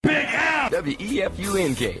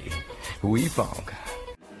WEFUNK. We funk.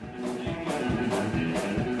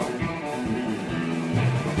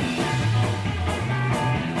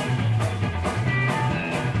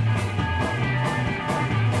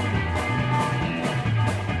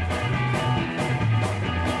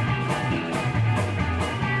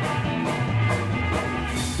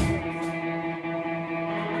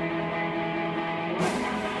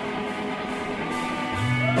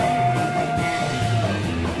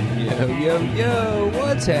 Yo,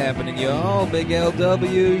 what's happening, y'all? Big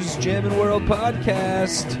LW's Jammin' World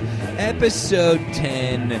Podcast, Episode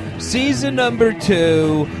 10, Season Number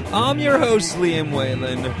 2. I'm your host, Liam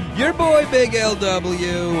Whalen, your boy, Big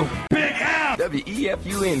LW. Big Al!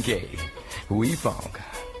 WEFUNK. We funk.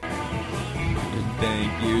 And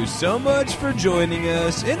thank you so much for joining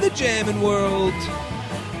us in the Jammin' World.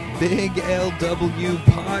 Big LW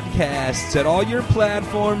Podcasts at all your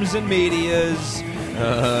platforms and medias.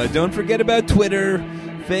 Don't forget about Twitter,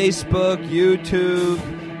 Facebook, YouTube,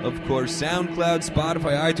 of course, SoundCloud,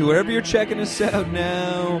 Spotify, iTunes, wherever you're checking us out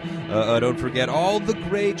now. Don't forget all the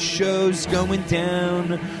great shows going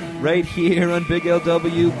down right here on Big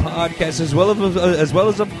LW Podcast, as well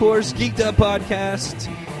as of course, Geeked Up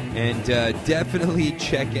Podcast. And definitely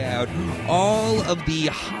check out all of the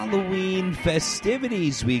Halloween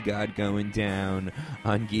festivities we got going down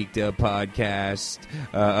on Geeked Up Podcast.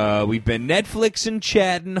 We've been Netflix and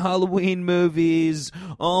chatting Halloween movies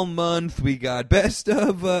all month. We got best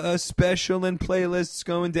of special and playlists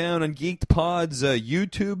going down on Geeked Pod's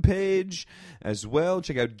YouTube page as well.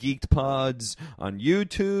 Check out Geeked Pods on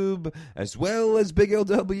YouTube, as well as Big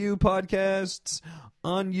LW Podcasts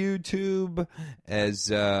on YouTube, as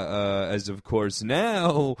of course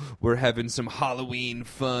now we're having some Halloween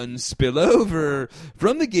fun spill over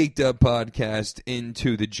from the Geeked Up Podcast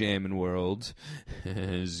into the Jammin' World,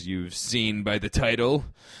 as you've seen by the title,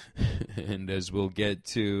 and as we'll get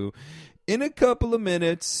to in a couple of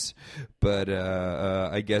minutes. But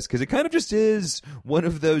I guess because it kind of just is one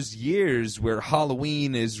of those years where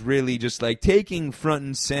Halloween is really just like taking front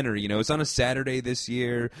and center. You know, it's on a Saturday this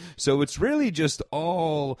year, so it's really just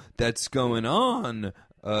all that's going on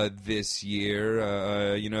this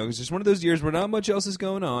year. You know, it's just one of those years where not much else is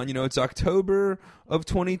going on. You know, it's October of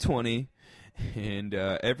 2020, and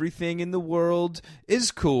everything in the world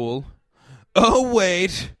is cool. Oh,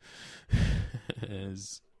 wait.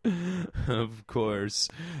 Of course,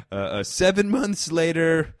 7 months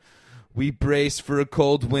later, we brace for a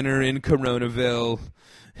cold winter in Coronaville,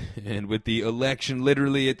 and with the election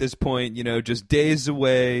literally at this point, you know, just days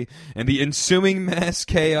away, and the ensuing mass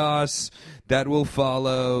chaos that will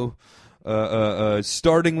follow,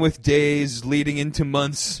 starting with days leading into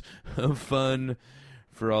months of fun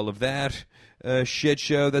for all of that. Shit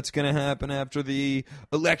show that's going to happen after the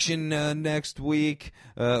election next week,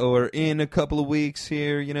 or in a couple of weeks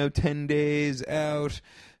here, you know, 10 days out.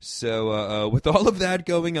 So with all of that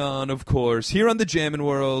going on, of course, here on the Jammin'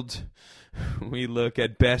 World, we look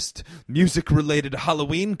at best music-related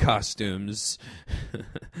Halloween costumes.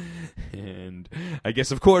 And I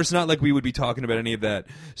guess, of course, not like we would be talking about any of that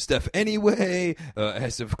stuff anyway,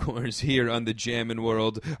 as, of course, here on the Jammin'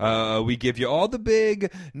 World, we give you all the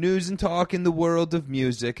big news and talk in the world of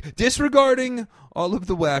music, disregarding all of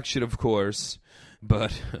the whack shit, of course.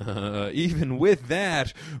 But even with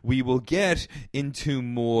that, we will get into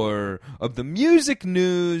more of the music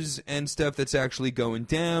news and stuff that's actually going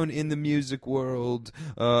down in the music world.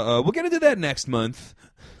 We'll get into that next month.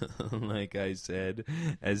 Like I said,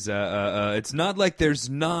 as it's not like there's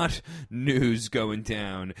not news going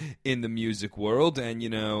down in the music world, and you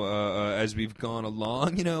know, as we've gone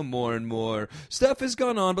along, you know, more and more stuff has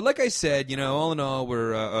gone on. But like I said, you know, all in all,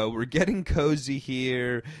 we're getting cozy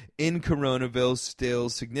here in Coronaville, still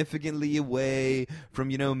significantly away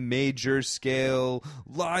from, you know, major scale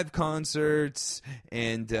live concerts,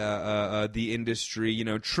 and the industry, you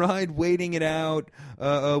know, tried waiting it out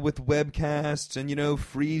with webcasts and, you know,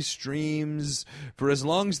 free streams for as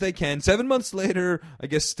long as they can. 7 months later, I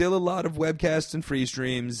guess still a lot of webcasts and free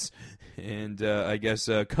streams. And I guess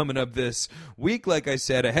coming up this week, like I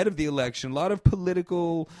said, ahead of the election, a lot of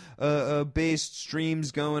political based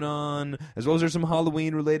streams going on, as well as there's some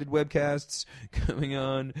Halloween-related webcasts going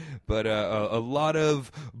on. But a lot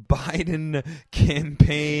of Biden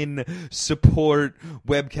campaign support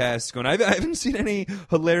webcasts going on. I haven't seen any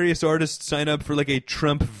hilarious artists sign up for like a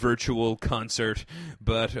Trump virtual concert,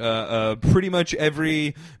 but pretty much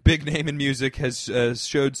every big name in music has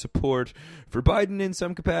showed support for Biden in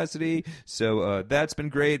some capacity, so that's been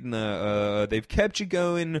great, and they've kept you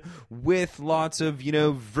going with lots of, you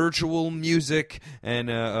know, virtual music and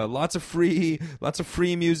lots of free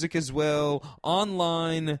music as well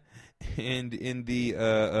online. and in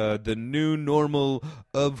the new normal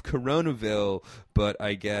of Coronaville, but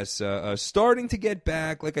I guess starting to get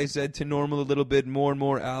back, like I said, to normal a little bit. More and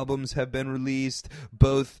more albums have been released,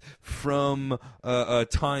 both from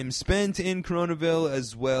time spent in Coronaville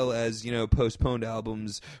as well as, postponed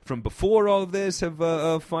albums from before all of this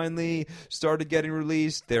have finally started getting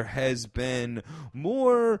released. There has been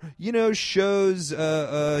more, shows,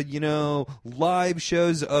 live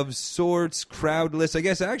shows of sorts, crowdless. I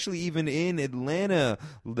guess actually even in Atlanta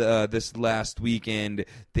this last weekend,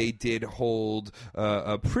 they did hold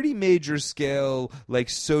a pretty major scale, like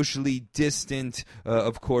socially distant,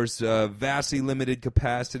 of course, vastly limited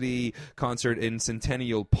capacity concert in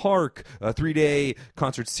Centennial Park, a 3-day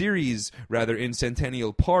concert series, rather, in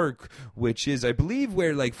Centennial Park, which is, I believe,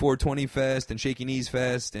 where like 420 Fest and Shaky Knees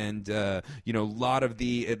Fest and, a lot of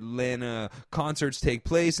the Atlanta concerts take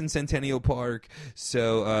place in Centennial Park.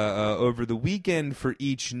 So over the weekend for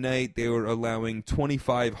each night, they were allowing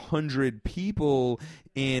 2,500 people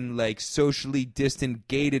in like socially distant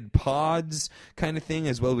gated pods kind of thing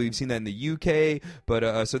as well. We've seen that in the UK,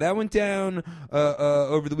 but so that went down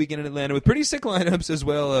over the weekend in Atlanta with pretty sick lineups as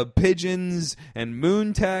well. Pigeons and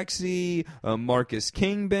Moon Taxi, Marcus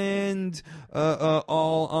King Band,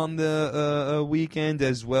 all on the weekend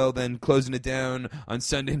as well. Then closing it down on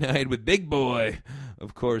Sunday night with Big Boy,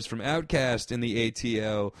 of course, from Outkast in the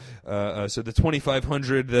ATL. So the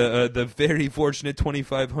 2,500, the very fortunate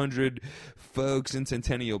 2,500 folks in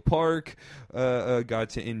Centennial Park got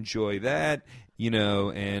to enjoy that.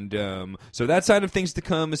 And so that side of things to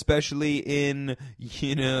come, especially in,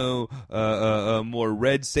 a more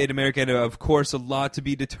red state America. And, of course, a lot to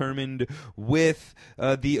be determined with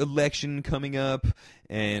the election coming up.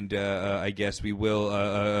 And I guess we will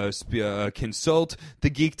consult the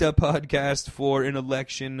Geeked Up podcast for an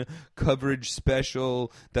election coverage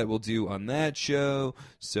special that we'll do on that show.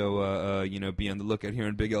 So, be on the lookout here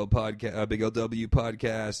on Big LW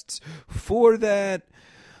podcasts for that.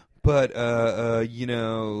 But and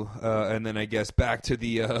then I guess back to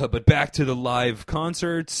the live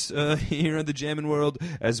concerts here on the Jammin' World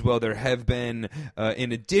as well. There have been,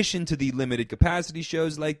 in addition to the limited capacity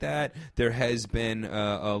shows like that, there has been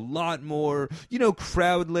a lot more,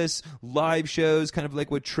 crowdless live shows, kind of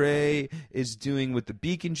like what Trey is doing with the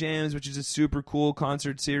Beacon Jams, which is a super cool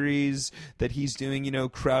concert series that he's doing.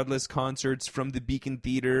 Crowdless concerts from the Beacon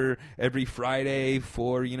Theater every Friday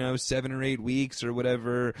for 7 or 8 weeks or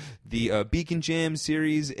whatever the Beacon Jam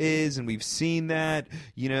series is, and we've seen that.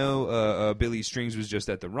 Billy Strings was just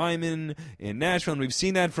at the Ryman in Nashville, and we've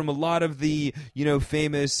seen that from a lot of the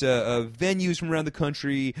famous venues from around the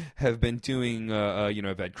country have been doing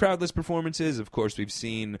have had crowdless performances. Of course, we've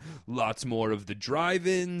seen lots more of the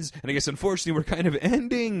drive-ins, and I guess unfortunately we're kind of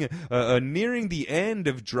nearing the end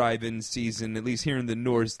of drive-in season, at least here in the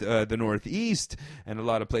Northeast, and a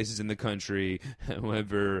lot of places in the country.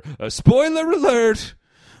 However, spoiler alert!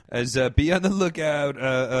 As be on the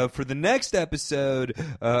lookout for the next episode,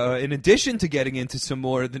 in addition to getting into some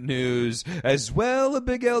more of the news, as well, a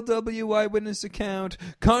Big LW eyewitness account,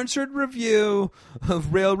 concert review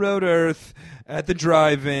of Railroad Earth at the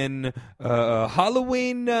drive-in,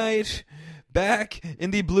 Halloween night, back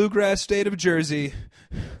in the bluegrass state of Jersey,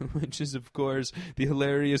 which is, of course, the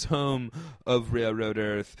hilarious home of Railroad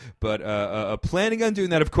Earth. But planning on doing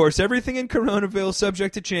that, of course, everything in Coronaville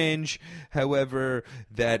subject to change. However,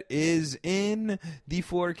 that is in the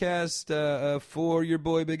forecast for your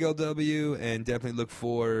boy Big LW, and definitely look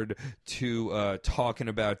forward to talking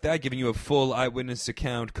about that, giving you a full eyewitness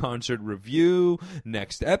account concert review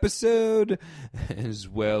next episode, as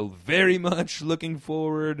well. Very much looking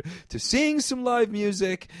forward to seeing some live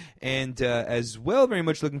music, and as well, very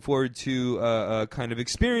much looking forward to kind of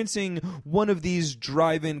experiencing one of these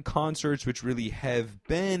drive-in concerts, which really have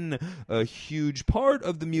been a huge part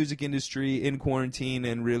of the music industry in quarantine,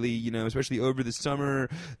 and really, especially over the summer,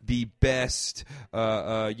 the best,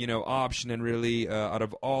 option, and really, out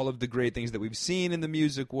of all of the great things that we've seen in the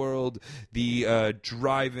music world, the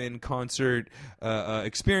drive-in concert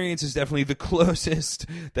experience is definitely the closest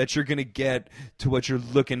that you're going to get to what you're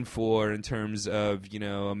looking for in terms of,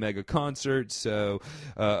 a mega concert. So,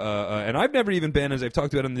 and I've never even been, as I've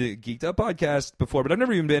talked about on the Geeked Up podcast before, but I've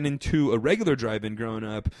never even been into a regular drive-in growing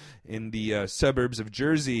up in the suburbs of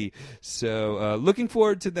Jersey. So, looking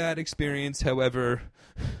forward to that experience. However,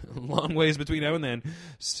 long ways between now and then.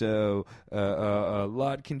 So a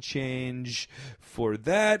lot can change for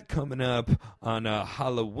that coming up on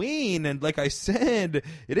Halloween. And like I said,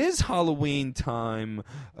 it is Halloween time.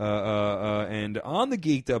 And on the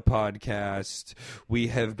Geeked Up podcast, we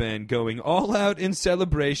have been going all out in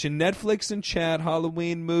celebration. Netflix and chat,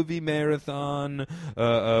 Halloween movie marathon,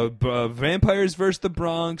 Vampires vs. the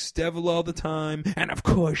Bronx, Devil All the Time, and of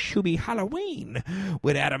course, Shooby Halloween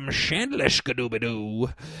with Adam Chandler, skadooba-doo.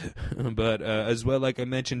 But as well, like I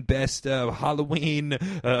mentioned, best of Halloween,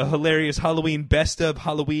 hilarious Halloween best of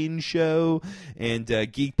Halloween show, and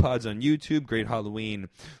Geek Pods on YouTube, great Halloween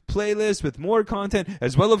playlist with more content,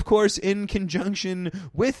 as well, of course, in conjunction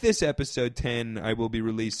with this episode 10, I will be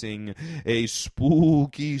releasing a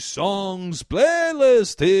spooky songs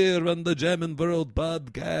playlist here on the Jammin' World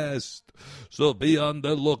podcast. So be on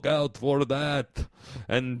the lookout for that,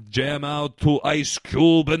 and jam out to Ice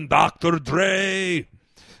Cube and Dr. Dre.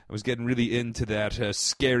 I was getting really into that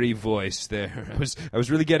scary voice there. I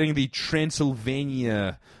was really getting the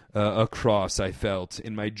Transylvania across, I felt,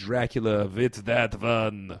 in my Dracula with that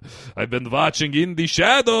one. I've been watching In the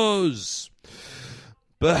Shadows.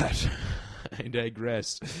 But I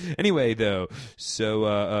digress. Anyway, though, so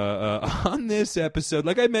on this episode,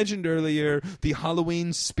 like I mentioned earlier, the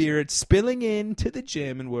Halloween spirit spilling into the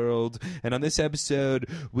Jammin' World, and on this episode,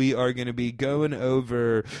 we are going to be going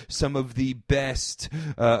over some of the best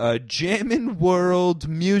Jammin' World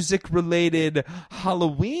music-related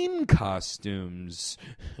Halloween costumes,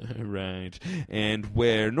 right? And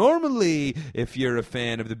where normally, if you're a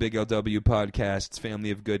fan of the Big LW podcast's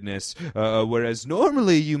Family of Goodness, whereas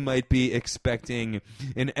normally you might be expecting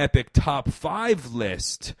an epic top 5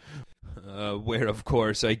 list, where, of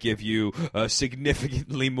course, I give you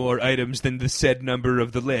significantly more items than the said number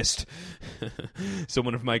of the list. So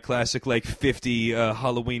one of my classic, 50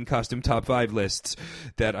 Halloween costume top 5 lists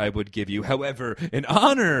that I would give you. However, in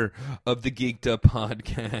honor of the Geeked Up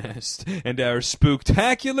podcast and our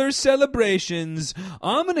spooktacular celebrations,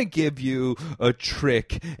 I'm going to give you a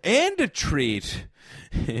trick and a treat.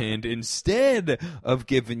 And instead of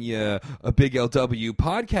giving you a Big LW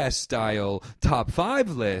podcast style top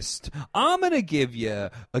 5 list, I'm going to give you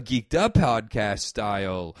a Geeked Up podcast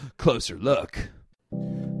style closer look.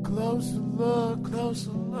 Closer look,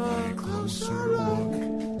 closer look, closer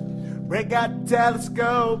look. Break out the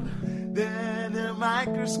telescope, then a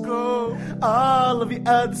microscope. All of your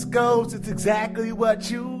other scopes, it's exactly what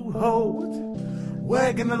you hold.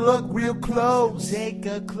 We're gonna look real close, take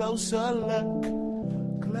a closer look.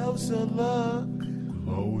 Closer look.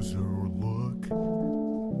 Closer look.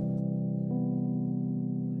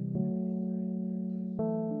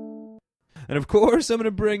 And of course, I'm going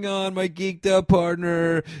to bring on my Geeked Up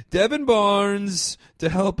partner, Devin Barnes, to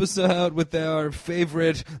help us out with our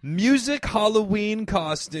favorite music Halloween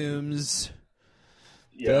costumes.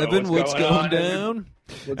 Yo, Devin, what's going down?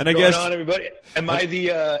 What's going on, everybody? Am I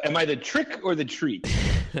the trick or the treat?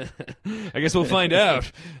 I guess we'll find out.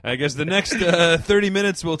 I guess the next 30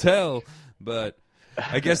 minutes will tell. But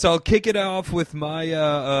I guess I'll kick it off with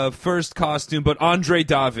my first costume, but Andre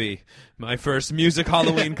Davi, my first music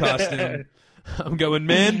Halloween costume. I'm going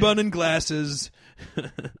man bun and glasses.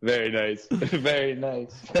 Very nice. Very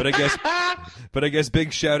nice. But I guess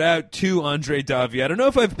big shout out to Andre Davi. I don't know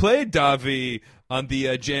if I've played Davi on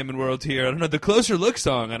the Jammin' World here. I don't know. The Closer Look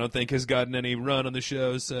song I don't think has gotten any run on the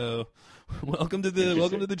show, so welcome to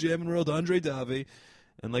the Jammin' World, Andre Davi.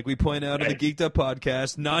 And like we point out on the Geeked Up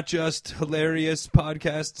podcast, not just hilarious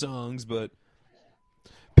podcast songs, but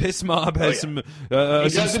Piss Mob has some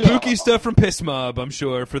spooky stuff from Piss Mob, I'm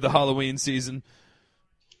sure, for the Halloween season.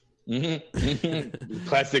 Mm-hmm.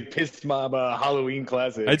 Classic Piss Mob Halloween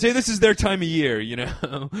classic. I'd say this is their time of year, you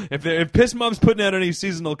know. If Piss Mob's putting out any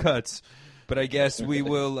seasonal cuts. But I guess we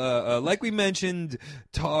will, like we mentioned,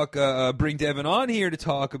 bring Devin on here to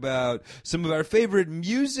talk about some of our favorite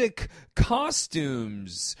music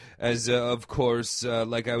costumes, as of course,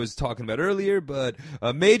 like I was talking about earlier, but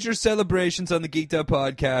major celebrations on the Geeked Up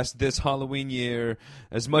podcast this Halloween year.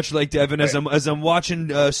 As much like Devin, as I'm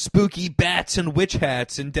watching spooky bats and witch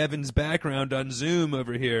hats in Devin's background on Zoom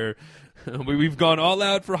over here. We've gone all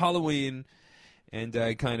out for Halloween, and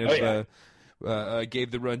I kind of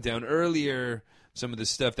gave the rundown earlier, some of the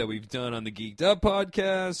stuff that we've done on the Geeked Up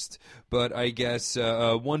podcast, but I guess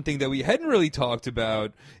one thing that we hadn't really talked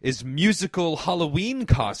about is musical Halloween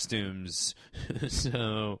costumes.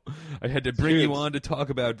 So I had to bring you on to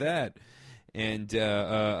talk about that. And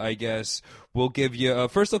I guess we'll give you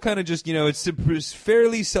first. I'll kind of just, it's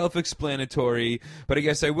fairly self-explanatory, but I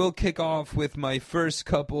guess I will kick off with my first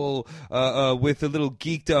couple with a little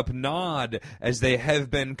geeked up nod, as they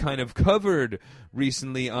have been kind of covered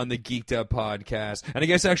recently on the Geeked Up podcast. And I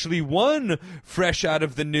guess actually one fresh out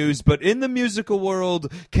of the news, but in the musical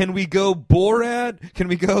world, can we go Borat? Can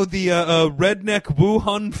we go the redneck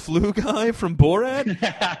Wuhan flu guy from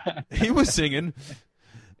Borat? He was singing.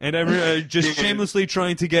 And I'm just shamelessly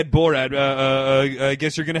trying to get Borat. I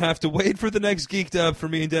guess you're going to have to wait for the next Geeked Up for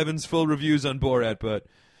me and Devin's full reviews on Borat, but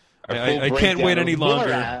I can't wait any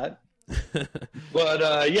longer.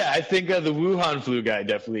 But yeah, I think the Wuhan flu guy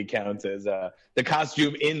definitely counts as the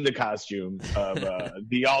costume in the costume of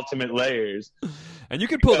the Ultimate Layers. And you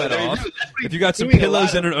can pull that off if you got some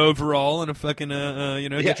pillows and an overall and a fucking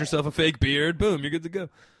get yourself a fake beard. Boom, you're good to go.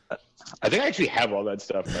 I think I actually have all that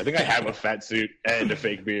stuff. I think I have a fat suit and a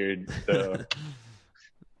fake beard. So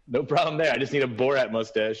no problem there. I just need a Borat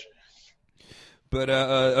mustache. But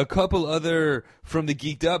a couple other from the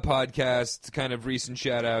Geeked Up podcast kind of recent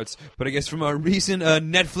shout-outs. But I guess from our recent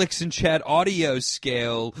Netflix and Chat audio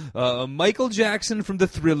scale, Michael Jackson from the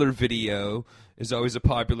Thriller video is always a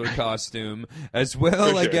popular costume, as well,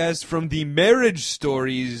 sure. I guess, from the Marriage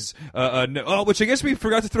Stories, which I guess we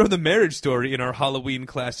forgot to throw the Marriage Story in our Halloween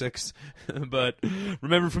classics. But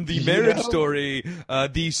remember from the Marriage Story,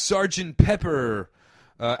 the Sgt. Pepper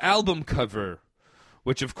album cover,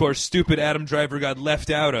 which, of course, stupid Adam Driver got left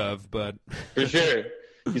out of, but... For sure.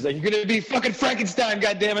 He's like, you're going to be fucking Frankenstein,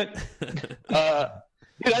 goddammit.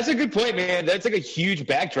 Dude, that's a good point, man. That's like a huge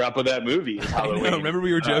backdrop of that movie. Halloween. I know. Remember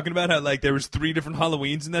we were joking about how like there was 3 different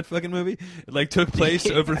Halloweens in that fucking movie? It like took place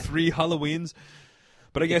over 3 Halloweens.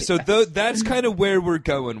 But I guess so. That's kind of where we're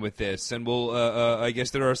going with this, and we'll. I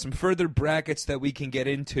guess there are some further brackets that we can get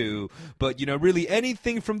into. But really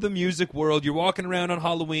anything from the music world. You're walking around on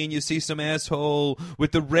Halloween, you see some asshole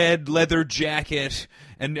with the red leather jacket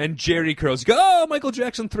and Jerry curls. You go, oh, Michael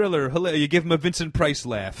Jackson Thriller. Hello. You give him a Vincent Price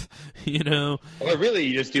laugh. Or really,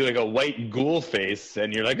 you just do like a white ghoul face,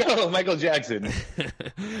 and you're like, oh, Michael Jackson.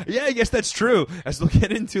 Yeah, I guess that's true. As we'll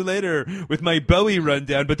get into later with my Bowie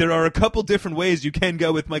rundown. But there are a couple different ways you can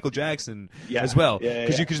go with Michael Jackson as well,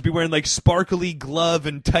 because you could just be wearing like sparkly glove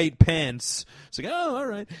and tight pants. It's like, oh, all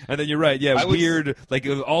right. And then you're right, weird, like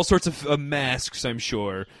all sorts of masks. I'm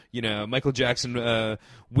sure, Michael Jackson,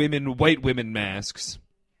 white women masks.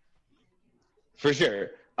 For sure.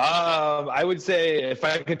 I would say if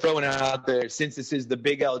I could throw one out there, since this is the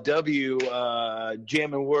Big LW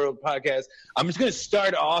Jammin' World podcast, I'm just gonna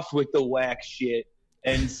start off with the whack shit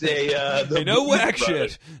and say no whack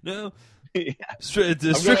shit. No. Yeah.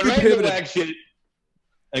 Strictly prohibited. Whack shit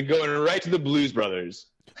and going right to the Blues Brothers.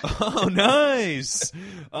 Oh, nice.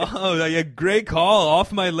 Oh, yeah, great call.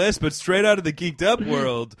 Off my list, but straight out of the Geeked Up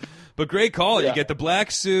world. But great call. Yeah. You get the black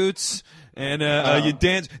suits and you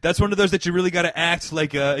dance. That's one of those that you really got to act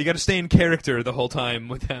like you got to stay in character the whole time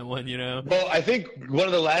with that one, Well, I think one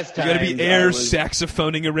of the last times you got to be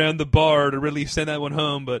saxophoning around the bar to really send that one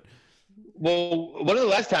home, but well, one of the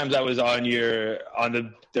last times I was on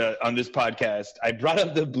this podcast, I brought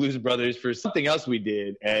up the Blues Brothers for something else we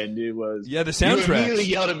did, and it was the soundtrack. You immediately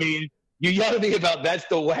yelled at me. You yelled at me about that's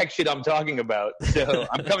the whack shit I'm talking about. So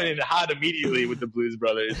I'm coming in hot immediately with the Blues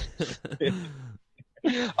Brothers.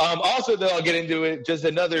 Also, though, I'll get into it. Just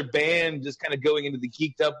another band, just kind of going into the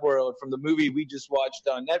Geeked Up world from the movie we just watched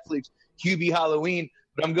on Netflix, Hubie Halloween.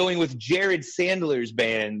 But I'm going with Jared Sandler's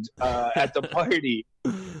band at the party.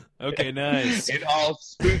 Okay, nice. In all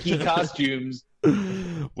spooky costumes.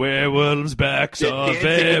 Werewolves' backs are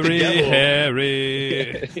very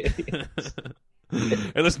hairy.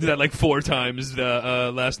 I listened to that like 4 times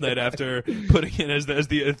last night after putting it as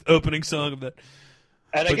the opening song of that.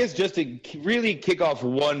 And I guess just to really kick off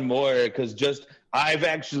one more, because I've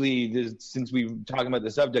actually, since we're talking about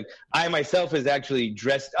the subject, I myself has actually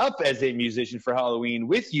dressed up as a musician for Halloween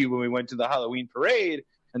with you when we went to the Halloween parade.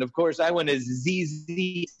 And, of course, I went as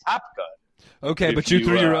ZZ Top Gun. Okay, but you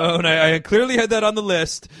threw your own. I clearly had that on the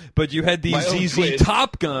list, but you had the ZZ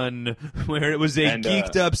Top Gun, where it was a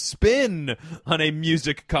geeked up spin on a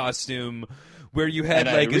music costume, where you had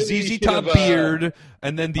like a ZZ Top beard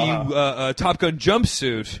and then the Top Gun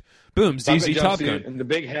jumpsuit. Boom, ZZ Top Gun. And the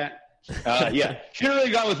big hat. Yeah, should have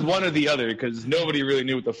really gone with one or the other because nobody really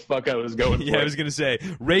knew what the fuck I was going for. Yeah, I was gonna say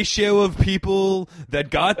ratio of people that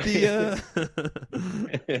got the.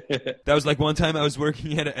 That was like one time I was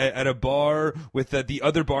working at a bar with the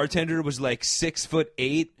other bartender was like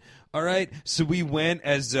 6'8". All right, so we went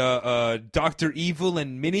as Dr. Evil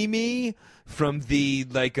and Mini-Me from the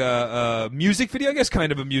music video, I guess,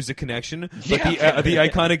 kind of a music connection, but the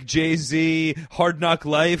iconic Jay-Z Hard Knock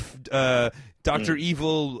Life. Dr.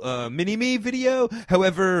 Evil Mini-Me video.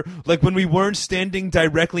 However, like when we weren't standing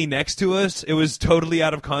directly next to us, it was totally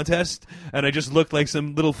out of context, and I just looked like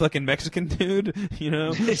some little fucking Mexican dude, you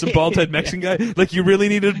know, some bald-head Mexican guy. Like you really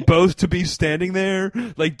needed both to be standing there,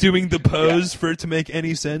 like doing the pose for it to make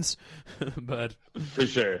any sense. But for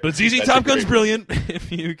sure. But ZZ Top Gun's brilliant.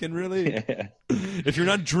 If you can really, if you're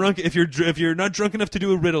not drunk, if you're not drunk enough to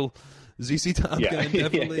do a riddle, ZZ Top Gun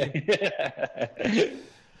definitely.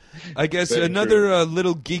 I guess Very another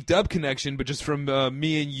little geeked up connection, but just from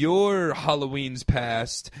me and your Halloween's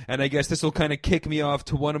past, and I guess this will kind of kick me off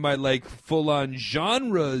to one of my like full on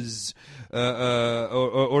genres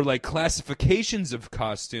or like classifications of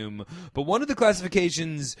costume. But one of the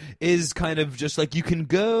classifications is kind of just like you can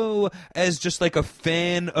go as just like a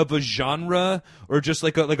fan of a genre or just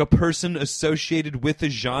like a person associated with a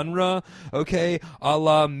genre. Okay, a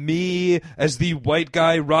la me as the white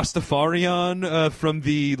guy Rastafarian from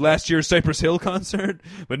the last year's Cypress Hill concert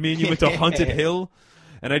when me and you went to Haunted Hill,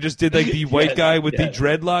 and I just did like the white guy with the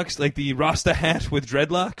dreadlocks, like the Rasta hat with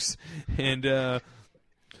dreadlocks, and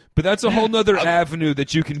but that's a whole nother avenue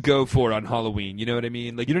that you can go for on Halloween. You know what I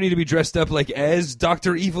mean? Like you don't need to be dressed up like as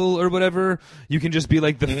Dr. Evil or whatever. You can just be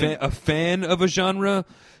like a fan of a genre.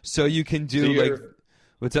 So you can do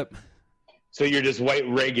what's up? So you're just white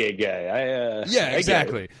reggae guy. Yeah,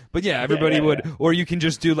 exactly. But yeah, everybody would. Or you can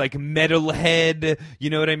just do like metalhead, you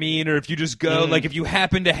know what I mean? Or if you just go, like if you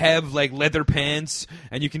happen to have like leather pants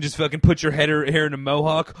and you can just fucking put your hair in a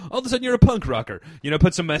mohawk, all of a sudden you're a punk rocker. You know,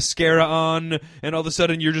 put some mascara on and all of a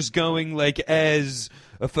sudden you're just going like as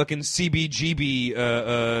a fucking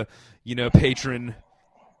CBGB, patron.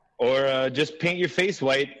 Or just paint your face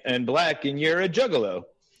white and black and you're a juggalo.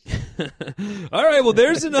 All right, well,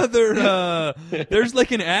 there's another. There's like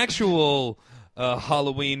an actual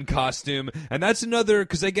Halloween costume, and that's another.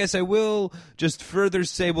 Because I guess I will just further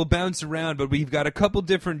say we'll bounce around, but we've got a couple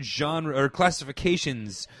different genre or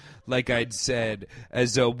classifications. Like I'd said,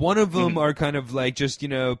 as one of them are kind of like just,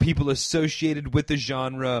 people associated with the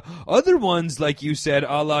genre. Other ones, like you said,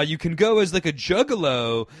 a la you can go as like a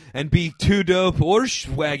juggalo and be Too Dope or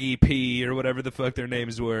Swaggy P or whatever the fuck their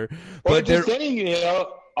names were. Or just any,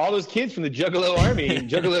 all those kids from the Juggalo Army and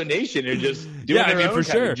Juggalo Nation are just doing their own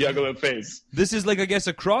kind of Juggalo face. This is like, I guess,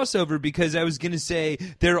 a crossover because I was going to say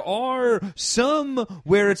there are some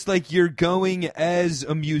where it's like you're going as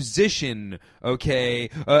a musician, okay?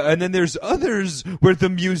 And then there's others where the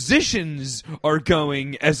musicians are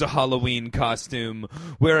going as a Halloween costume,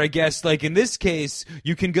 where I guess, like in this case,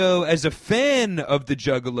 you can go as a fan of the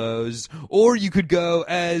Juggalos, or you could go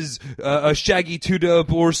as a Shaggy Too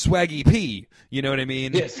Dope or Swaggy P. You know what I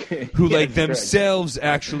mean? Yes. Who like themselves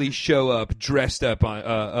actually show up dressed up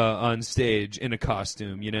on stage in a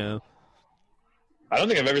costume, you know? I don't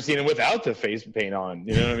think I've ever seen him without the face paint on.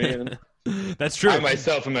 You know what I mean? That's true. I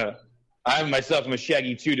myself am a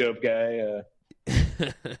Shaggy Too Dope guy.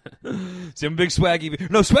 See, I'm a big Swaggy.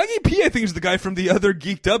 No, Swaggy P, I think, is the guy from the other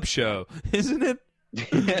Geeked Up show, isn't it?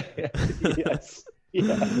 Yes.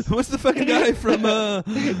 Yes. What's the fucking guy from I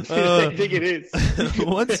think it is.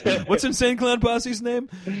 what's Insane Clown Posse's name?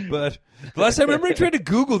 But the last time I remember I tried to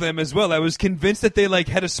Google them as well. I was convinced that they like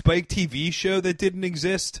had a Spike TV show that didn't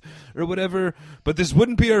exist or whatever. But this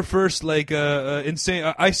wouldn't be our first like insane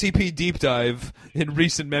ICP deep dive in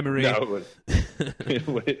recent memory. No, it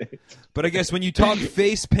wouldn't. But I guess when you talk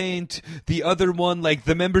face paint, the other one, like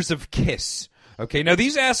the members of Kiss. Okay, now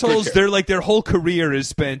these assholes, sure. they're like their whole career is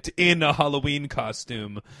spent in a Halloween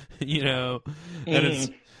costume, you know,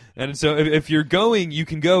 and so if you're going, you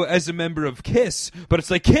can go as a member of Kiss, but it's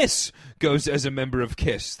like Kiss goes as a member of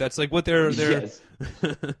Kiss. That's like what they're Yes.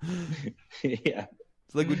 Yeah,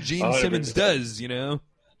 it's like what Gene Simmons does, you know.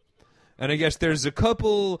 And I guess there's a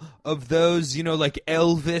couple of those, you know, like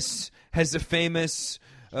Elvis has a famous.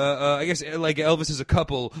 I guess like Elvis is a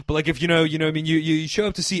couple, but like if I mean, you show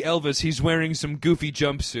up to see Elvis, he's wearing some goofy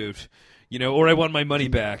jumpsuit, you know, or I want my money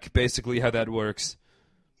back. Basically, how that works.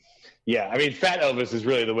 Yeah, I mean, Fat Elvis is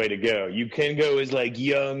really the way to go. You can go as like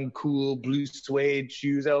young, cool, blue suede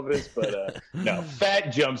shoes Elvis, but no, fat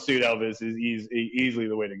jumpsuit Elvis is easily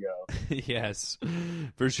the way to go. Yes,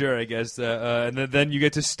 for sure, I guess. And then you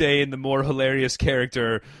get to stay in the more hilarious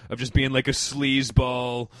character of just being like a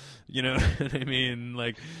sleazeball. You know what I mean?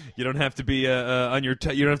 Like, you don't have to be on your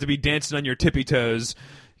you don't have to be dancing on your tippy toes.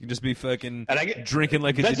 You can just be fucking drinking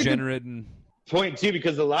like a degenerate and. Point too,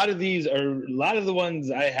 because a lot of the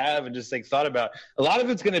ones I have and just like thought about, a lot of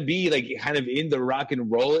it's going to be like kind of in the rock and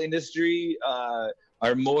roll industry,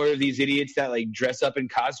 are more of these idiots that like dress up in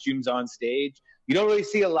costumes on stage. You don't really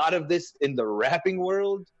see a lot of this in the rapping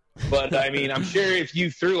world, but I mean, I'm sure if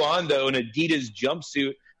you threw on though an Adidas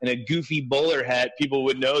jumpsuit and a goofy bowler hat, people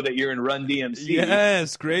would know that you're in Run DMC.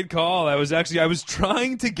 Yes, great call. I was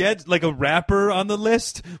trying to get like a rapper on the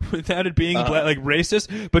list without it being like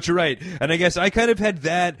racist, but you're right. And I guess I kind of had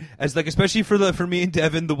that as like, especially for me and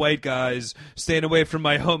Devin, the white guys, staying away from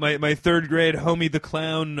my third grade Homie the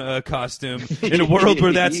Clown costume in a world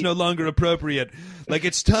where that's no longer appropriate. Like,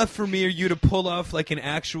 it's tough for me or you to pull off like an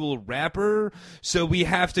actual rapper, so we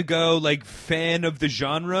have to go like fan of the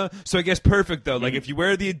genre. So I guess perfect though. Like if you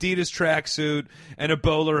wear the Adidas tracksuit and a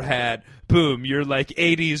bowler hat, boom, you're like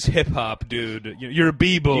 80s hip hop dude. You're a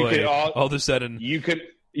b-boy. All of a sudden, you could.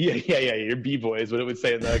 Yeah, you're b-boy is what it would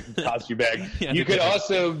say in the costume bag. Yeah, you could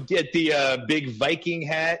also get the big Viking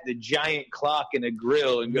hat, the giant clock, and a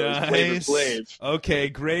grill, and go as Flavor Flav. Okay,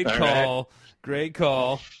 great All call. right. Great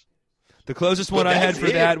call. The closest one I had for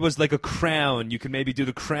that was like a crown. You could maybe do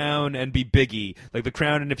the crown and be Biggie. Like the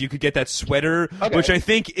crown, and if you could get that sweater, which I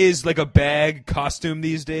think is like a bag costume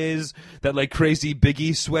these days, that like crazy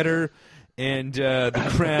Biggie sweater, and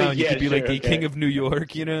the crown, you could be like the King of New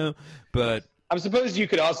York, you know? But I suppose you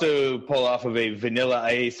could also pull off of a Vanilla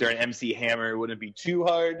Ice or an MC Hammer. It wouldn't be too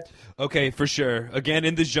hard. Okay, for sure. Again,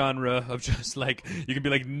 in the genre of just like, you could be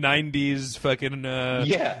like 90s fucking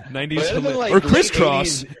 90s like or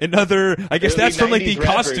crisscross. Another, I guess that's from like the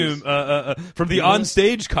rappers. costume from the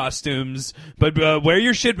on-stage costumes. But wear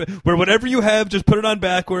your shit, wear whatever you have, just put it on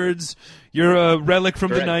backwards. You're a relic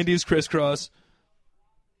from the 90s crisscross.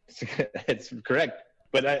 It's correct.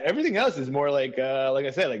 But everything else is more like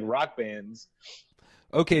I said, like rock bands.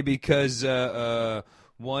 Okay, because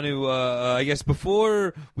want to, I guess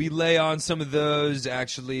before we lay on some of those,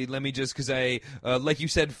 actually, let me just, because like you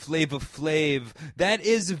said, Flava Flav, that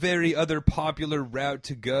is a very other popular route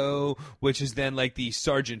to go, which is then like the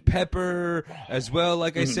Sgt. Pepper, as well,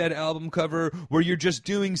 like I said, album cover, where you're just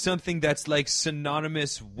doing something that's like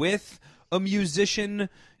synonymous with a musician.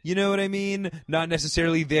 You know what I mean? Not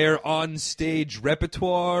necessarily their on-stage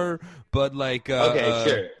repertoire, but like,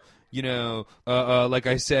 sure. You know, like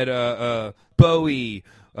I said, Bowie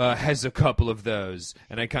has a couple of those,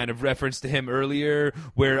 and I kind of referenced to him earlier,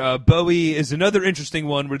 where Bowie is another interesting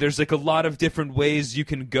one, where there's like a lot of different ways you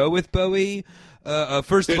can go with Bowie.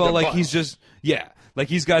 First of all, like he's just, like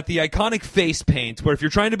he's got the iconic face paint, where if you're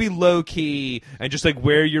trying to be low-key and just like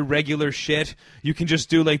wear your regular shit, you can just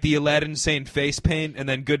do like the Aladdin Sane face paint, and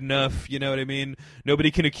then good enough, you know what I mean? Nobody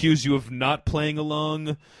can accuse you of not playing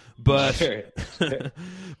along. But Sure.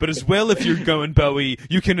 but as well, if you're going Bowie,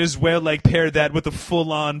 you can as well like pair that with a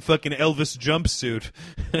full-on fucking Elvis jumpsuit,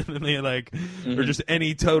 and then you're like, or just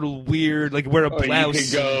any total weird, like wear a blouse. You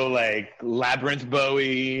could go like Labyrinth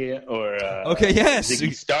Bowie or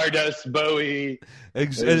Ziggy Stardust Bowie. From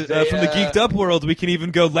the Geeked Up world, we can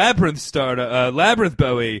even go Labyrinth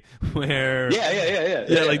Bowie, where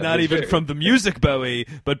not even from the music Bowie,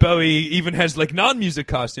 but Bowie even has like non-music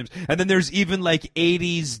costumes, and then there's even like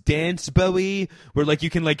 80s dance Bowie, where like you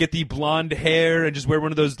can like get the blonde hair and just wear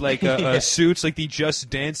one of those like suits, like the Just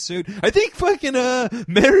Dance suit. I think fucking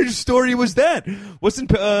Marriage Story was that.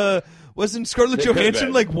 Wasn't Scarlett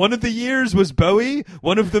Johansson like one of the years was Bowie?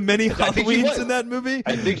 One of the many Halloweens in that movie?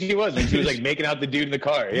 I think she was. And she was like making out the dude in the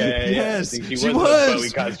car. Yes, I think she was. Bowie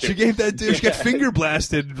costume. She gave that dude, she got finger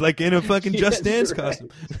blasted like in a fucking Just Dance costume.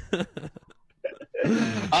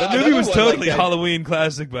 That movie was totally Halloween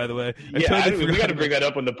classic, by the way. We got to bring that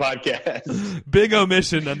up on the podcast. Big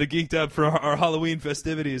omission on the Geeked Up for our Halloween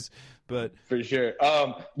festivities. But for sure,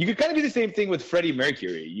 you could kind of do the same thing with Freddie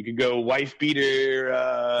Mercury. You could go wife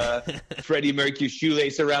beater, Freddie Mercury,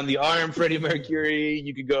 shoelace around the arm, Freddie Mercury.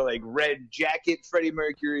 You could go like red jacket, Freddie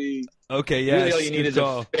Mercury. Okay, yeah. Really, all you need is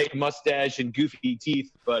a fake mustache and goofy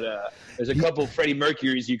teeth. But there's a couple Freddie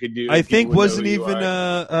Mercurys you could do. I think wasn't even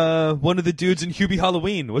one of the dudes in Hubie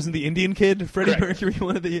Halloween. Wasn't the Indian kid Freddie Mercury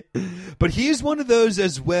one of the? But he's one of those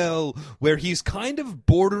as well, where he's kind of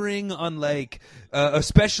bordering on like,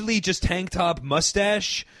 especially just tank top,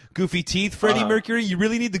 mustache, goofy teeth Freddie Mercury. You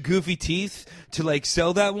really need the goofy teeth to like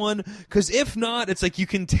sell that one, because if not, it's like you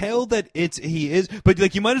can tell that he is, but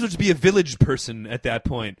like you might as well just be a Village person at that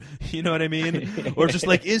point. You know what I mean? Or just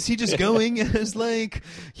like, is he just going as like,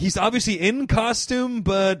 he's obviously in costume,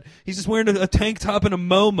 but he's just wearing a tank top and a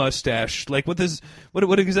Mo mustache. Like what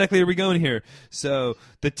exactly are we going here? So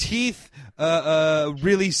the teeth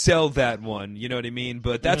really sell that one. You know what I mean?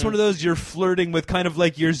 But that's one of those you're flirting with, kind of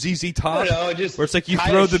like your ZZ Top, where it's like you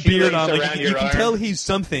throw the beard on, like you can tell he's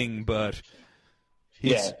something, but.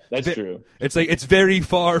 Yeah, that's true. It's like it's very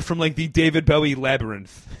far from like the David Bowie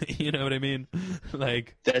Labyrinth. You know what I mean?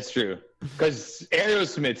 Like that's true. Because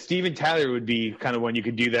Aerosmith, Steven Tyler would be kind of one you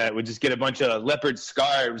could do that. Would just get a bunch of leopard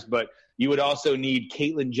scarves, but you would also need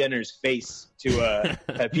Caitlyn Jenner's face to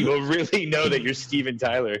have people really know that you're Steven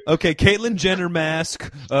Tyler. Okay, Caitlyn Jenner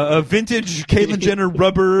mask, a vintage Caitlyn Jenner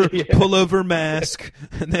rubber pullover mask,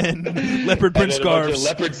 and then leopard print scarves.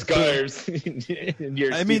 Leopard scarves.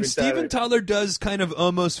 Steven Tyler does kind of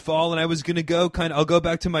almost fall, and I was gonna go I'll go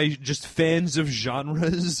back to my just fans of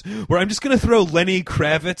genres, where I'm just gonna throw Lenny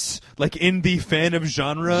Kravitz like in the fan of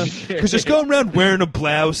genre, because just going around wearing a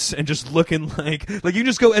blouse and just looking like you can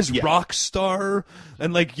just go as rock star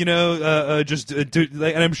and like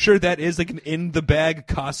and I'm sure that is like an in the bag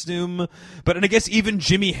costume, and I guess even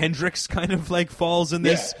Jimi Hendrix kind of like falls in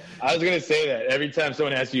this. Yeah, I was gonna say that every time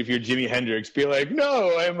someone asks you if you're Jimi Hendrix, be like,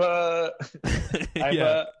 no, I'm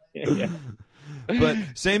But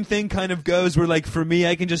same thing kind of goes where, like, for me,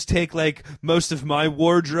 I can just take, like, most of my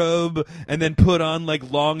wardrobe and then put on,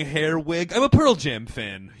 like, long hair wig. I'm a Pearl Jam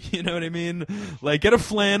fan. You know what I mean? Like, get a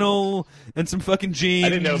flannel and some fucking jeans. I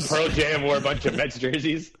didn't know Pearl Jam wore a bunch of Mets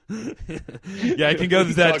jerseys. Yeah, I can go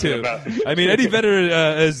with that, too. I mean, Eddie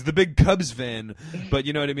Vedder is the big Cubs fan, but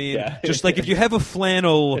you know what I mean? Yeah. Just, like, if you have a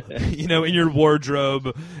flannel, in your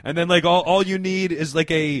wardrobe, and then, like, all you need is,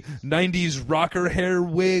 like, a 90s rocker hair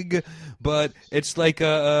wig, but it's like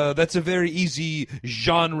that's a very easy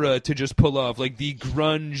genre to just pull off. Like the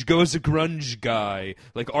grunge, go as a grunge guy.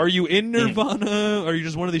 Like, are you in Nirvana? Are you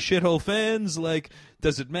just one of the shithole fans? Like,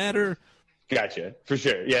 does it matter? Gotcha, for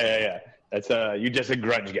sure. Yeah. That's you're just a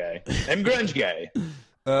grunge guy. I'm grunge guy.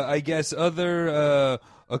 I guess a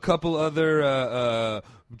couple other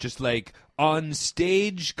just like on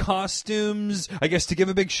stage costumes, I guess, to give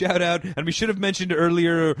a big shout out, and we should have mentioned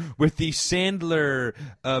earlier with the Sandler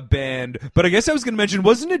band, but I guess I was going to mention,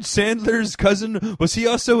 wasn't it Sandler's cousin? Was he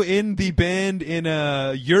also in the band in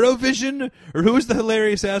Eurovision? Or who was the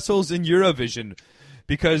hilarious assholes in Eurovision?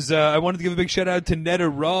 Because I wanted to give a big shout out to Netta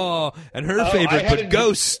Raw and her favorite, but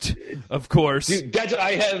Ghost, of course. Dude, that's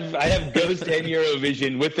I have Ghost and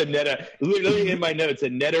Eurovision with the Netta. Literally in my notes, a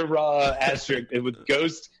Netta Raw asterisk with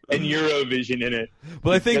Ghost and Eurovision in it.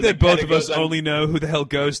 Well, I think that both of us only know who the hell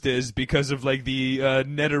Ghost is because of like the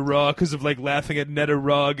Netta Raw, because of like laughing at Netta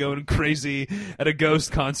Raw going crazy at a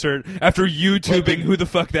Ghost concert after YouTubing who the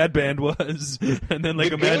fuck that band was, and then like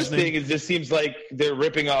the imagining. Ghost thing is just seems like they're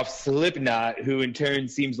ripping off Slipknot, who in turn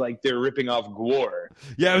seems like they're ripping off Gwar.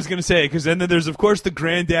 Yeah, I was gonna say, because then there's of course the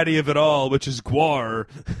granddaddy of it all, which is Gwar.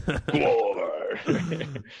 Gwar.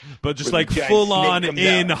 But just like full on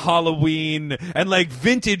in Halloween and like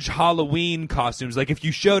vintage Halloween costumes. Like if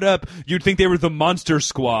you showed up, you'd think they were the Monster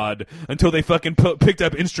Squad until they fucking picked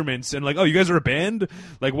up instruments and like, oh, you guys are a band?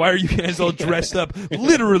 Like, why are you guys all dressed up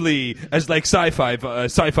literally as like sci-fi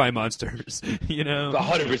monsters?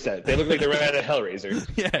 100%. They look like they're right out of Hellraiser.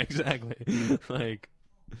 Yeah, exactly. Like.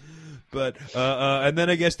 But and then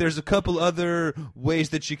I guess there's a couple other ways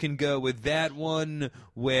that you can go with that one,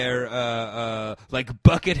 where like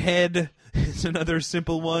Buckethead is another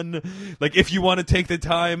simple one. Like if you want to take the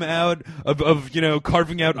time out of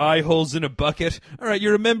carving out eye holes in a bucket, all right,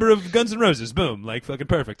 you're a member of Guns N' Roses. Boom, like fucking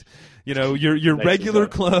perfect. Your regular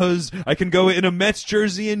clothes. I can go in a Mets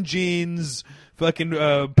jersey and jeans, fucking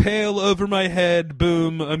pail over my head.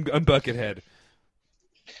 Boom, I'm Buckethead.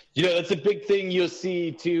 That's a big thing you'll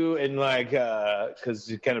see too, in like, because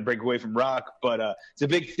you kind of break away from rock, but it's a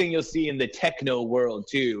big thing you'll see in the techno world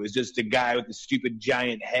too. Is just a guy with a stupid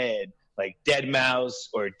giant head, like Deadmau5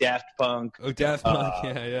 or Daft Punk. Oh, Daft Punk,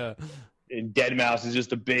 yeah. And Deadmau5 is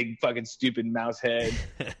just a big fucking stupid mouse head.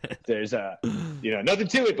 There's nothing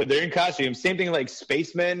to it, but they're in costume. Same thing like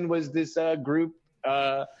Spacemen was this group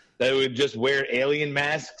that would just wear alien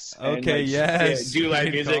masks and do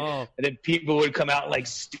live music, and then people would come out like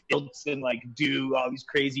stilts and like do all these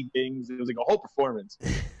crazy things. It was like a whole performance,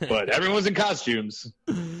 but everyone's in costumes.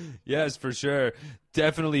 Yes, for sure.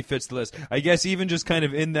 Definitely fits the list. I guess even just kind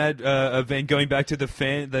of in that vein, going back to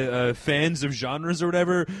the fans of genres or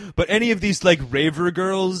whatever. But any of these like raver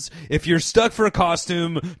girls, if you're stuck for a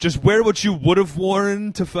costume, just wear what you would have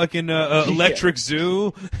worn to fucking Electric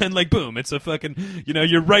Zoo, and like boom, it's a fucking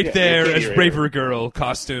you're right there as raver girl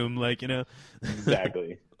costume, like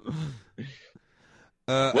Exactly.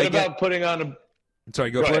 What about putting on a? Sorry,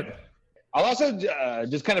 go for it. I'll also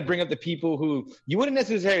just kind of bring up the people who you wouldn't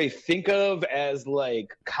necessarily think of as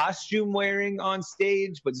like costume wearing on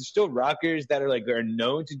stage, but they're still rockers that are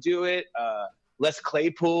known to do it. Les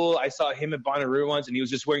Claypool, I saw him at Bonnaroo once, and he was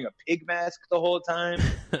just wearing a pig mask the whole time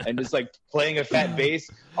and just like playing a fat bass.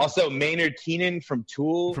 Also, Maynard Keenan from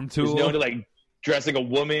Tool, is known to like dress like a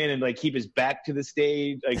woman and like keep his back to the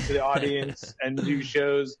stage, like to the audience, and do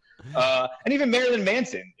shows. And even Marilyn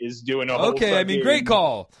Manson is doing a whole Okay, I mean, great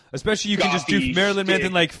call. Especially you can just do Marilyn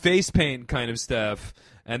Manson like face paint kind of stuff,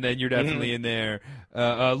 and then you're definitely in there.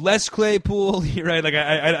 Les Claypool, you're right. Like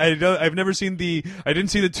I've never seen I didn't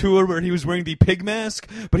see the tour where he was wearing the pig mask,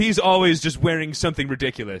 but he's always just wearing something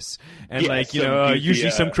ridiculous and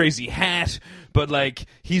usually some crazy hat. But like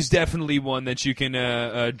he's definitely one that you can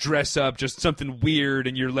dress up just something weird,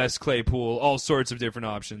 and you're Les Claypool. All sorts of different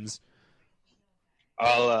options.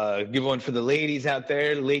 I'll give one for the ladies out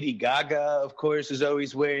there. Lady Gaga, of course, is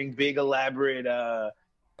always wearing big, elaborate,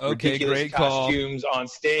 ridiculous great costumes on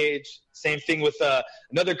stage. Same thing with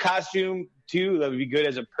another costume, too, that would be good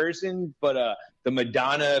as a person. But the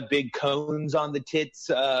Madonna big cones on the tits,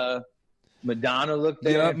 Madonna look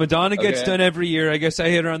there. Yeah, Madonna gets done every year. I guess I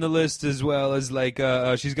hit her on the list as well as like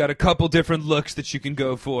she's got a couple different looks that you can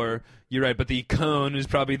go for. You're right, but the cone is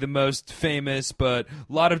probably the most famous, but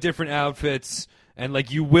a lot of different outfits. And,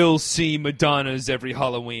 like, you will see Madonnas every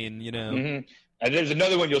Halloween, Mm-hmm. And there's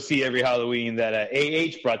another one you'll see every Halloween that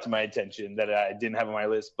AH brought to my attention that I didn't have on my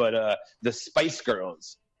list, but the Spice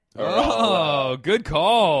Girls. Good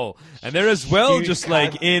call. And they're as well just,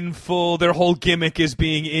 like, in full, their whole gimmick is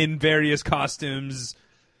being in various costumes.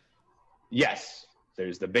 Yes.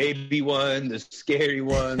 There's the baby one, the scary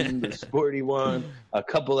one, the sporty one, a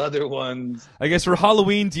couple other ones. I guess for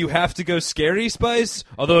Halloween, do you have to go scary Spice?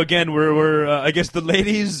 Although, again, we're I guess the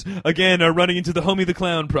ladies, again, are running into the Homie the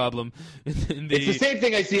Clown problem. It's the same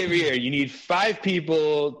thing I see every year. You need 5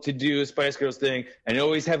 people to do a Spice Girls thing, and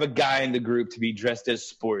always have a guy in the group to be dressed as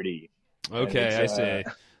sporty. Okay, I see.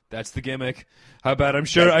 That's the gimmick. How about I'm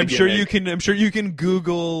sure you can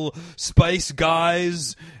Google Spice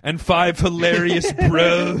Guys and 5 hilarious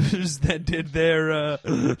bros that did their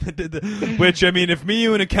which I mean if me,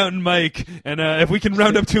 you, and Accountant Mike and if we can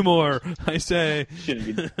round up 2 more, I say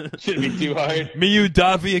shouldn't be too hard. Me, you,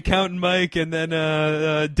 Davi, Accountant Mike, and then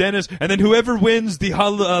Dennis, and then whoever wins the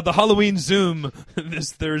Halloween Zoom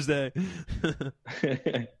this Thursday.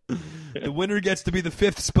 The winner gets to be the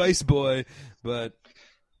 5th Spice Boy, but.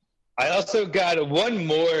 I also got one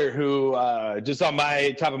more who, just on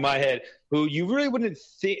my top of my head, who you really wouldn't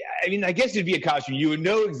think. I mean, I guess it'd be a costume. You would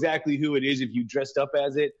know exactly who it is if you dressed up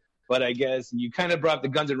as it. But I guess you kind of brought up the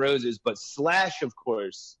Guns N' Roses. But Slash, of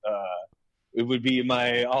course, it would be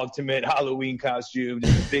my ultimate Halloween costume.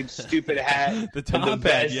 Just a big stupid hat, the top and the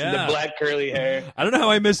vest, hat, and the black curly hair. I don't know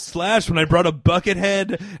how I missed Slash when I brought a bucket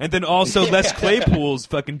head, and then also Les Claypool's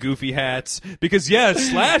fucking goofy hats. Because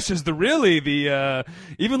Slash is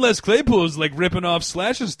even Les Claypool's like ripping off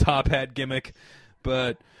Slash's top hat gimmick.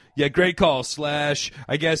 But yeah, great call, Slash,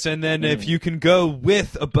 I guess. And then if you can go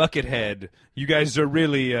with a bucket head, you guys are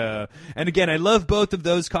really and again, I love both of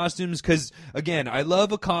those costumes because again, I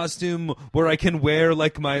love a costume where I can wear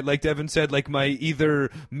like Devin said, like my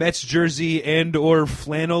either Mets jersey and or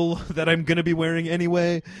flannel that I'm gonna be wearing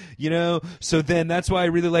anyway, so then that's why I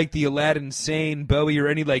really like the Aladdin Sane Bowie or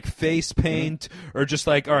any like face paint or just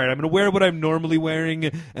like, all right, I'm gonna wear what I'm normally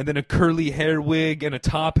wearing and then a curly hair wig and a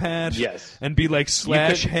top hat, and be like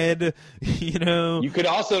Slash head. You could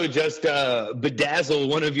also just bedazzle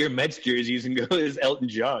one of your Mets jerseys and go as Elton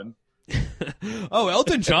John. Oh,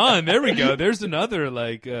 Elton John. There we go. There's another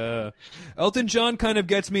Elton John kind of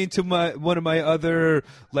gets me to one of my other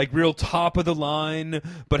like real top of the line.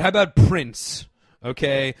 But how about Prince?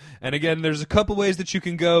 Okay, and again, there's a couple ways that you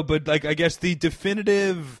can go, but like I guess the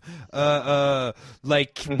definitive, purple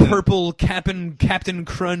Captain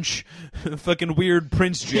Crunch, fucking weird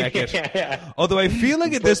Prince jacket. Although I feel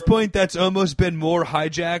like at this point that's almost been more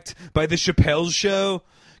hijacked by the Chappelle's Show.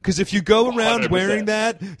 Because if you go around 100%. wearing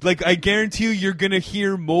that, like, I guarantee you're going to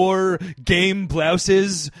hear more game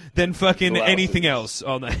blouses than fucking anything else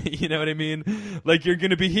all night. You know what I mean? Like, you're going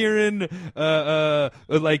to be hearing,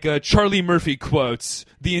 Charlie Murphy quotes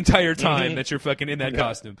the entire time that you're fucking in that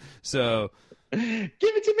costume. So, Give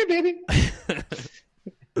it to me, baby.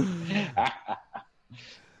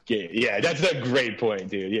 Yeah, that's a great point,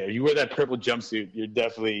 dude. Yeah, if you wear that purple jumpsuit, you're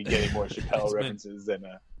definitely getting more Chappelle references than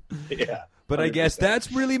yeah. But 100%. I guess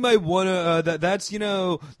that's really my one. That's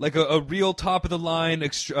like a real top of the line,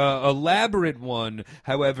 elaborate one.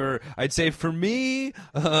 However, I'd say for me,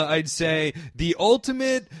 I'd say the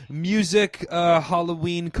ultimate music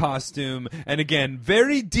Halloween costume, and again,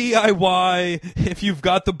 very DIY if you've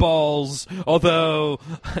got the balls. Although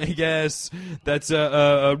I guess that's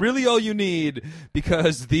really all you need,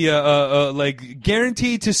 because the like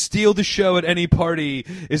guaranteed to steal the show at any party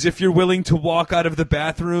is if you're willing to walk out of the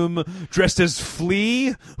bathroom dressed as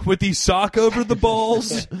Flea with the sock over the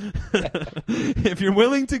balls. If you're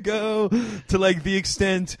willing to go to like the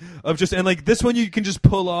extent of just, and like this one you can just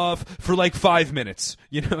pull off for like 5 minutes,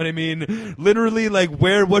 you know what I mean? Literally like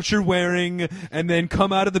wear what you're wearing and then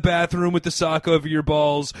come out of the bathroom with the sock over your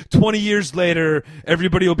balls. 20 years later,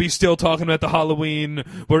 everybody will be still talking about the Halloween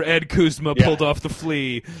where Ed Kuzma pulled off the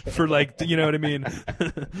Flea for like, you know what I mean?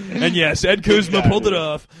 And yes, Ed Kuzma pulled it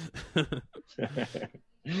off.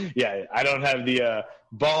 Yeah, I don't have the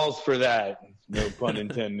balls for that. No pun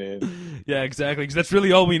intended. Yeah, exactly. Because that's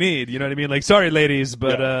really all we need. You know what I mean? Like, sorry, ladies,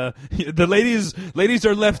 but the ladies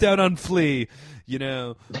are left out on Flea. You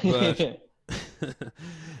know. But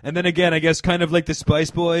and then again, I guess kind of like the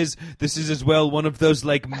Spice Boys, this is as well one of those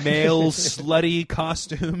like male slutty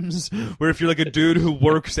costumes where if you're like a dude who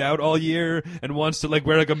works out all year and wants to like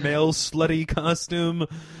wear like a male slutty costume,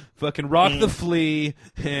 fucking rock the Flea,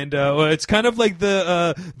 and it's kind of like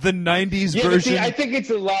the 90s version. See, I think it's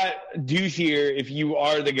a lot douchier if you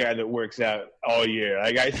are the guy that works out all year.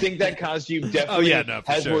 Like, I think that costume definitely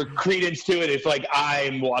has more credence to it if like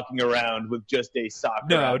I'm walking around with just a sock.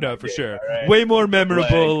 No, for sure. Right? Way more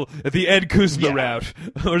memorable the Ed Kuzma route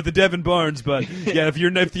or the Devin Barnes. But yeah, if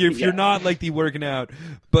you're not like the working out,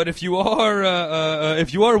 but if you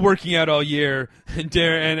are working out all year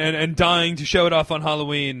and dying to show it off on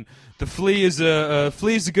Halloween, the Flea is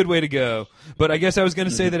a good way to go. But I guess I was going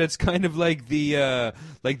to say that it's kind of like the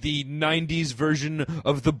 90s version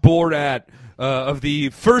of the Borat, of the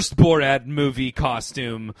first Borat movie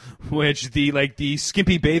costume, which the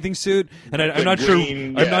skimpy bathing suit, and I'm not sure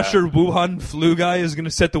Wuhan flu guy is going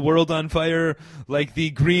to set the world on fire like the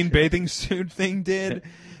green bathing suit thing did.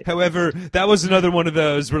 However, that was another one of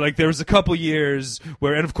those where like there was a couple years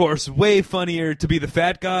where, and of course, way funnier to be the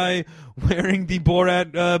fat guy wearing the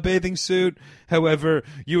Borat bathing suit. However,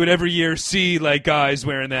 you would every year see like guys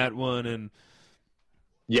wearing that one, and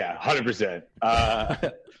 100%.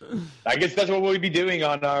 I guess that's what we'll be doing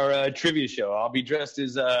on our trivia show. I'll be dressed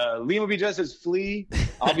as Liam will be dressed as Flea.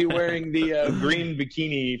 I'll be wearing the green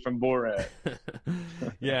bikini from Borat.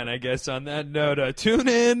 Yeah, and I guess on that note, tune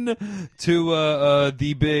in to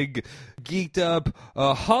the big geeked up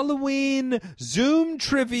Halloween Zoom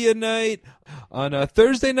trivia night on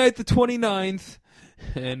Thursday night the 29th,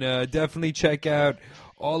 and definitely check out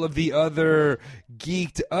all of the other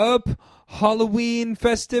geeked up Halloween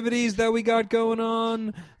festivities that we got going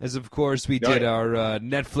on, as of course we did our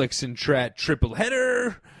Netflix and Trat triple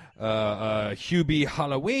header, Hubie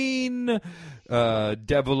Halloween,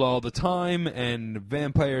 Devil All the Time, and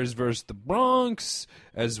Vampires vs. the Bronx.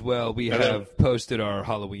 As well, we have posted our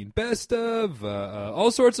Halloween best of,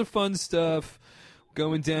 all sorts of fun stuff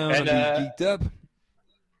going down on the Geeked Up.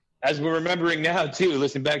 As we're remembering now, too,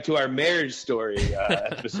 listen back to our marriage story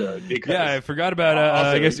episode. Because I forgot about,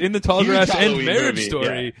 I guess, In the Tall Grass and Marriage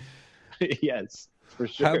Story. Yeah. Yes, for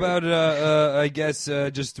sure. How about, I guess,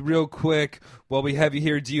 just real quick, while we have you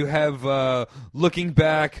here, do you have, looking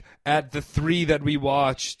back at the 3 that we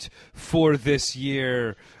watched for this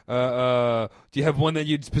year, do you have one that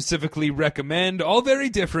you'd specifically recommend? All very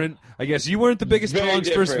different. I guess you weren't the biggest Bronx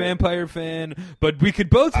vs. Vampire fan, but we could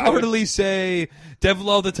both heartily say Devil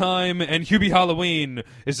All the Time and Hubie Halloween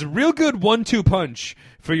is a real good 1-2 punch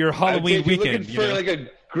for your Halloween weekend. Looking for like a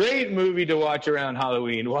great movie to watch around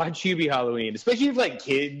Halloween, watch Hubie Halloween, especially if like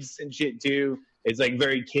kids and shit too. It's like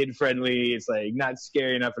very kid friendly. It's like not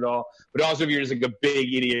scary enough at all. But also if you're just like a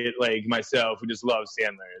big idiot like myself who just loves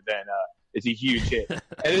Sandler, then it's a huge hit. And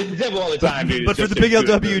it's Devil All the Time, dude. But for the Big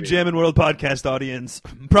LW Jammin' World podcast audience,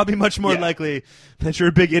 probably much more likely that you're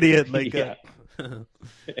a big idiot. Like, yeah.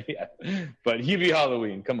 But Hubie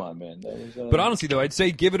Halloween, come on, man. But honestly, though, I'd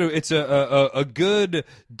say give it it's a good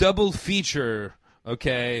double feature,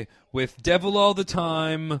 okay, with Devil All the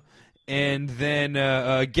Time, and then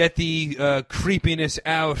get the creepiness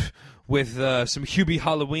out with some Hubie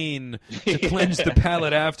Halloween to cleanse the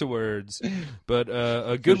palate afterwards. But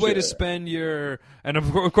a good way to spend your... And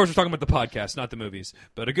of course we're talking about the podcast, not the movies.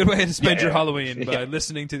 But a good way to spend your Halloween by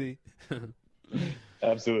listening to the...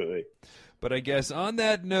 Absolutely. But I guess on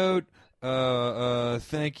that note,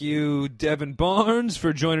 thank you, Devin Barnes,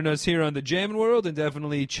 for joining us here on the Jammin' World, and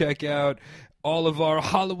definitely check out all of our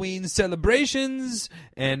Halloween celebrations,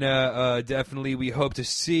 and definitely we hope to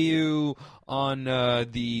see you on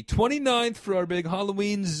the 29th for our big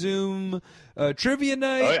Halloween Zoom trivia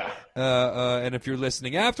night. Oh, and if you're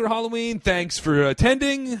listening after Halloween, thanks for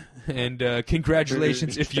attending, and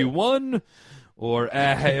congratulations if you won, or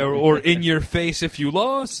in your face if you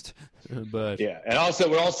lost. But yeah, and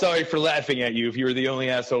also we're all sorry for laughing at you if you were the only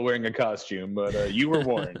asshole wearing a costume, but you were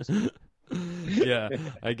warned. Yeah,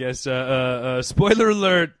 I guess, spoiler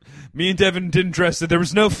alert, me and Devin didn't dress it. There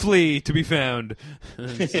was no flea to be found.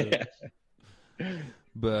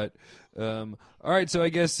 But, all right, so I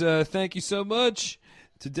guess thank you so much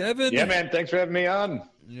to Devin. Yeah, man, thanks for having me on.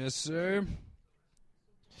 Yes, sir.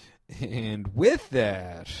 And with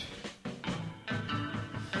that,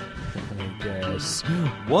 I guess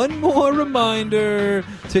one more reminder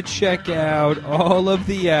to check out all of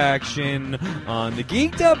the action on the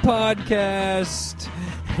Geeked Up Podcast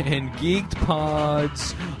and Geeked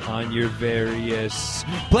Pods on your various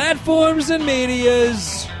platforms and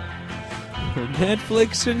medias.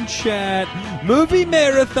 Netflix and chat, movie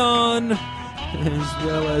marathon, as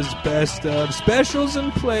well as best of specials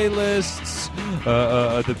and playlists,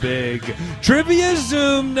 the big trivia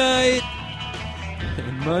Zoom night,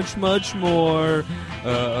 and much, much more.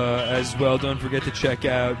 As well, don't forget to check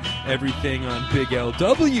out everything on Big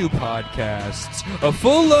LW Podcasts. A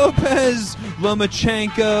full Lopez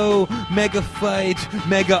Lomachenko mega fight,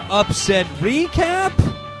 mega upset recap.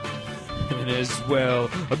 And as well,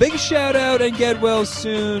 a big shout out and get well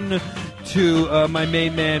soon to my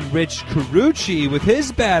main man Rich Carucci with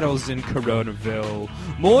his battles in Coronaville.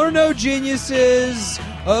 More No Geniuses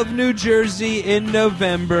of New Jersey in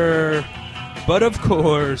November. But of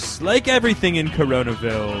course, like everything in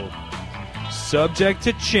Coronaville, subject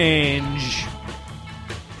to change.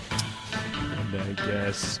 And I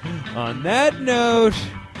guess on that note,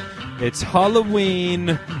 it's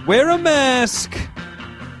Halloween. Wear a mask.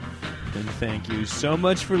 And thank you so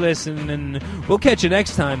much for listening. We'll catch you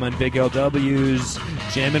next time on Big LW's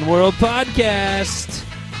Jammin' World Podcast.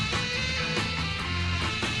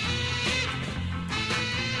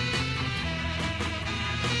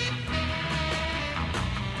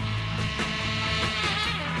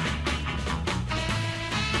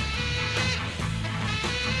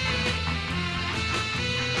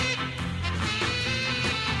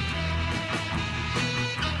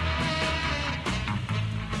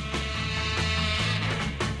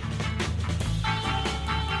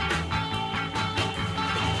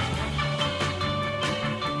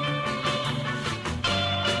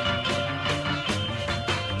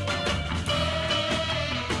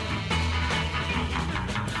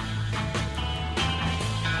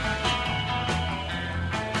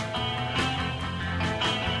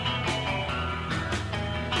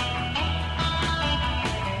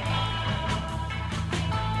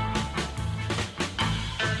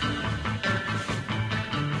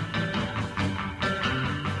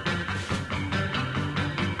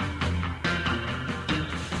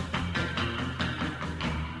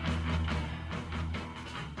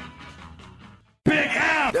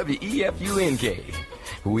 WEFUNK.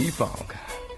 We funk.